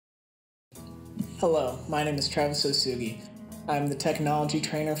Hello, my name is Travis Osugi. I'm the technology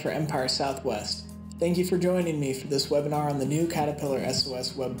trainer for Empire Southwest. Thank you for joining me for this webinar on the new Caterpillar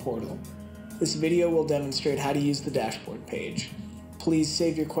SOS web portal. This video will demonstrate how to use the dashboard page. Please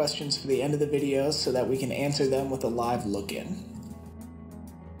save your questions for the end of the video so that we can answer them with a live look-in.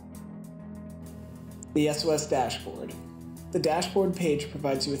 The SOS dashboard. The dashboard page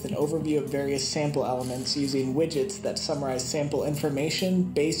provides you with an overview of various sample elements using widgets that summarize sample information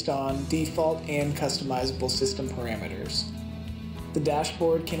based on default and customizable system parameters. The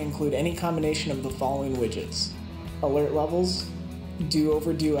dashboard can include any combination of the following widgets: alert levels,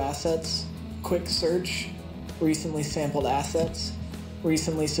 overdue assets, quick search, recently sampled assets,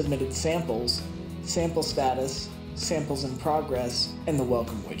 recently submitted samples, sample status, samples in progress, and the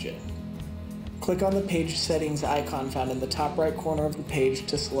welcome widget. Click on the page settings icon found in the top right corner of the page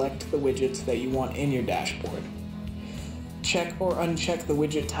to select the widgets that you want in your dashboard. Check or uncheck the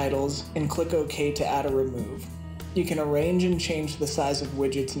widget titles and click OK to add or remove. You can arrange and change the size of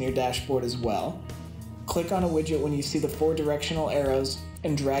widgets in your dashboard as well. Click on a widget when you see the 4 directional arrows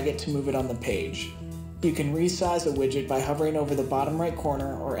and drag it to move it on the page. You can resize a widget by hovering over the bottom right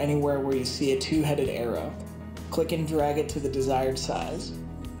corner or anywhere where you see a 2-headed arrow. Click and drag it to the desired size.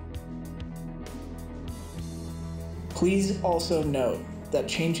 Please also note that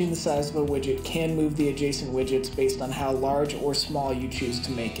changing the size of a widget can move the adjacent widgets based on how large or small you choose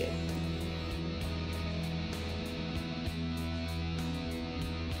to make it.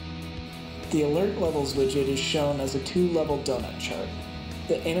 The Alert Levels widget is shown as a 2-level donut chart.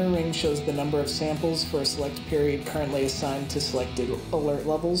 The inner ring shows the number of samples for a select period currently assigned to selected alert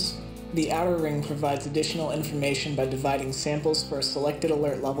levels. The outer ring provides additional information by dividing samples for a selected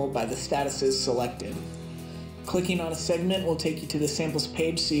alert level by the statuses selected. Clicking on a segment will take you to the samples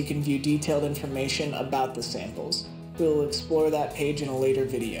page so you can view detailed information about the samples. We will explore that page in a later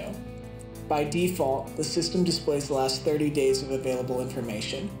video. By default, the system displays the last 30 days of available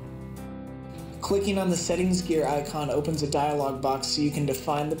information. Clicking on the settings gear icon opens a dialog box so you can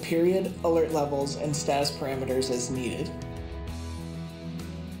define the period, alert levels, and status parameters as needed.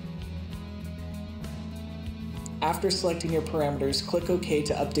 After selecting your parameters, click OK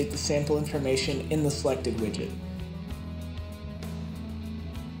to update the sample information in the selected widget.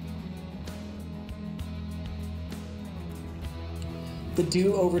 The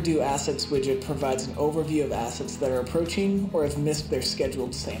Overdue Assets widget provides an overview of assets that are approaching or have missed their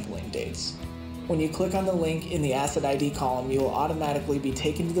scheduled sampling dates. When you click on the link in the Asset ID column, you will automatically be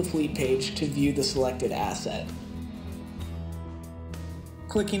taken to the fleet page to view the selected asset.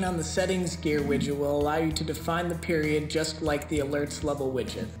 Clicking on the Settings Gear widget will allow you to define the period just like the Alerts Level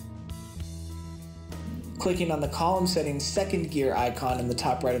widget. Clicking on the Column Settings second gear icon in the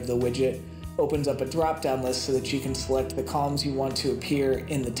top right of the widget opens up a drop-down list so that you can select the columns you want to appear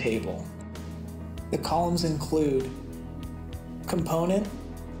in the table. The columns include Component,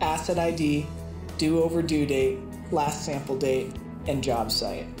 Asset ID, Due Overdue Date, Last Sample Date, and Job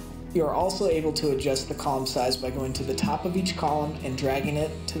Site. You are also able to adjust the column size by going to the top of each column and dragging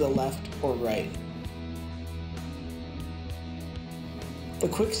it to the left or right. The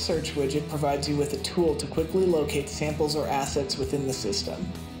Quick Search widget provides you with a tool to quickly locate samples or assets within the system.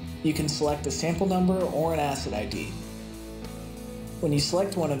 You can select a sample number or an asset ID. When you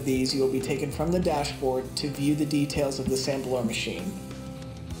select one of these, you will be taken from the dashboard to view the details of the sample or machine.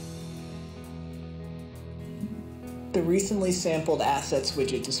 The Recently Sampled Assets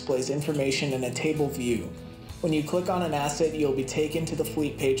widget displays information in a table view. When you click on an asset, you'll be taken to the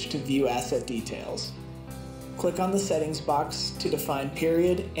fleet page to view asset details. Click on the settings box to define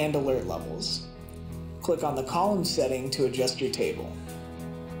period and alert levels. Click on the column setting to adjust your table.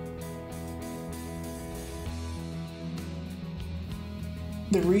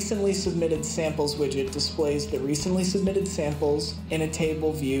 The Recently Submitted Samples widget displays the recently submitted samples in a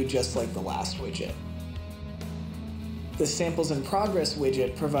table view just like the last widget. The Samples in Progress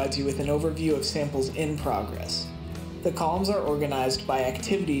widget provides you with an overview of samples in progress. The columns are organized by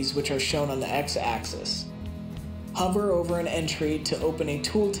activities which are shown on the x-axis. Hover over an entry to open a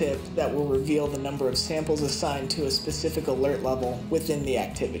tooltip that will reveal the number of samples assigned to a specific alert level within the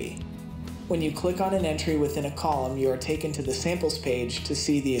activity. When you click on an entry within a column, you are taken to the Samples page to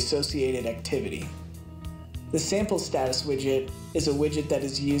see the associated activity. The Sample Status widget is a widget that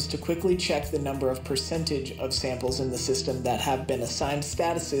is used to quickly check the number of percentage of samples in the system that have been assigned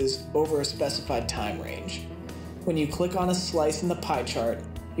statuses over a specified time range. When you click on a slice in the pie chart,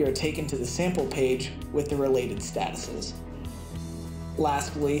 you are taken to the sample page with the related statuses.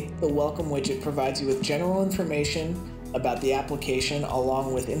 Lastly, the Welcome widget provides you with general information about the application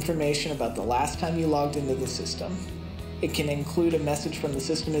along with information about the last time you logged into the system. It can include a message from the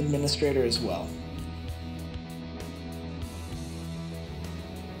system administrator as well.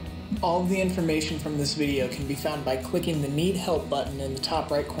 All of the information from this video can be found by clicking the Need Help button in the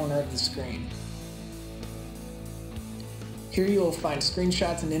top right corner of the screen. Here you will find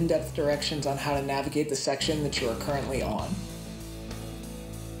screenshots and in-depth directions on how to navigate the section that you are currently on.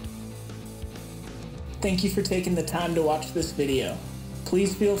 Thank you for taking the time to watch this video.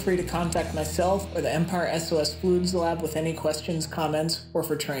 Please feel free to contact myself or the Empire SOS Fluids Lab with any questions, comments, or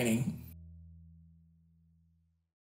for training.